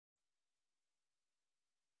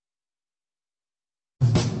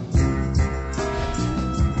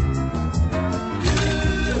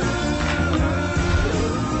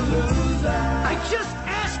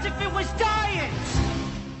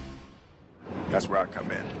That's where I come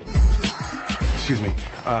in. Excuse me.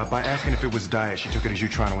 By asking if it was diet, she took it as you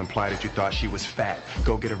trying to imply that you thought she was fat.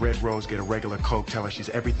 Go get a red rose, get a regular Coke, tell her she's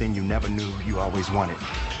everything you never knew you always wanted.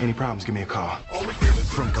 Any problems, give me a call.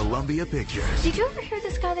 From Columbia Pictures. Did you ever hear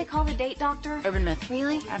this guy they call the date doctor? Urban myth.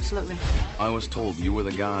 Really? Absolutely. I was told you were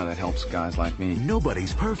the guy that helps guys like me.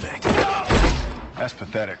 Nobody's perfect. That's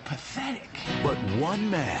pathetic. Pathetic. But one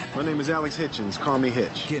man My name is Alex Hitchens. Call me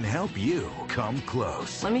Hitch. can help you come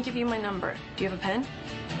close. Let me give you my number. Do you have a pen?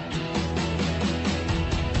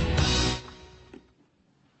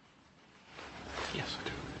 Yes, I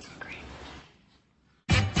do. Great.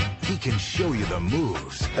 He can show you the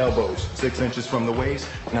moves. Elbows, 6 inches from the waist,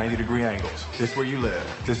 90-degree angles. This where you live.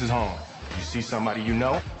 This is home. You see somebody you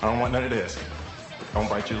know, I don't want none of this. Don't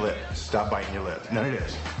bite your lip. Stop biting your lip. None of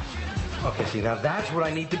this. Okay, see, now that's what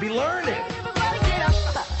I need to be learning.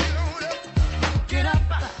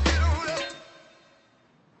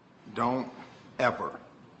 Don't ever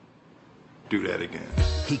do that again.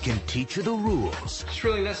 He can teach you the rules. It's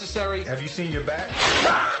really necessary. Have you seen your back?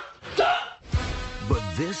 But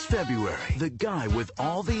this February, the guy with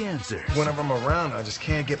all the answers Whenever I'm around, I just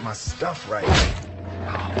can't get my stuff right.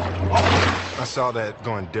 I saw that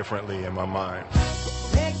going differently in my mind.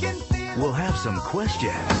 will have some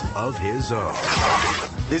questions of his own.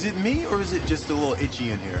 Is it me, or is it just a little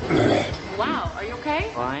itchy in here? Wow, are you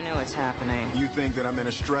okay? Well, I know what's happening. You think that I'm in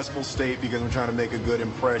a stressful state because I'm trying to make a good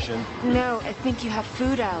impression? No, I think you have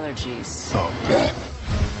food allergies. Oh.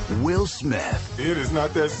 Will Smith. It is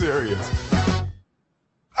not that serious.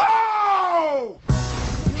 Oh!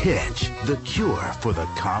 Hitch, the cure for the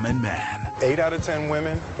common man. 8 out of 10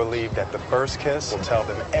 women believe that the first kiss will tell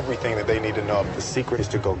them everything that they need to know. The secret is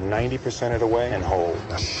to go 90% of the way and hold.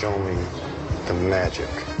 Now show me the magic.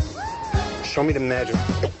 Show me the magic.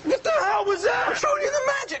 What the hell was that? I'm showing you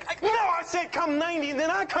the magic. No, I said come 90 and then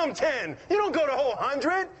I come 10. You don't go the whole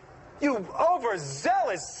 100. You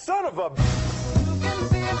overzealous son of a...